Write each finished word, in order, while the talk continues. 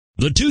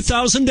The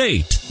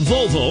 2008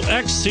 Volvo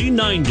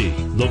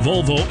XC90. The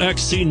Volvo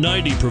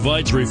XC90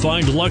 provides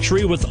refined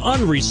luxury with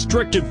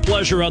unrestricted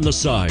pleasure on the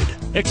side.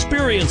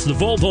 Experience the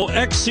Volvo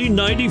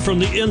XC90 from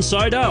the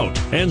inside out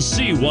and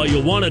see why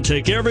you'll want to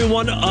take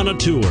everyone on a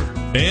tour.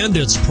 And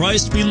it's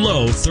priced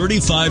below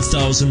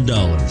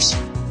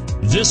 $35,000.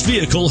 This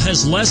vehicle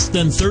has less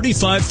than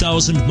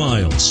 35,000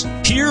 miles.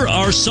 Here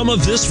are some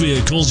of this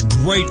vehicle's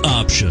great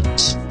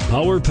options: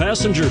 power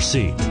passenger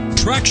seat,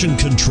 traction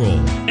control,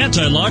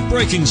 anti-lock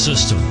braking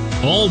system,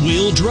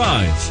 all-wheel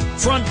drive,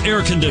 front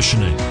air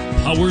conditioning,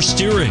 power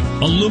steering,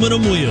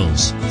 aluminum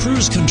wheels,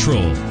 cruise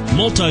control,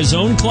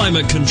 multi-zone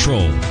climate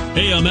control,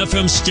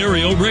 AM/FM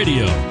stereo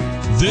radio.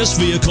 This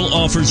vehicle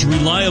offers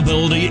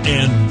reliability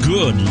and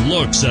good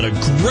looks at a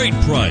great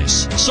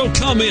price. So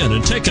come in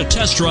and take a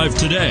test drive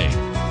today.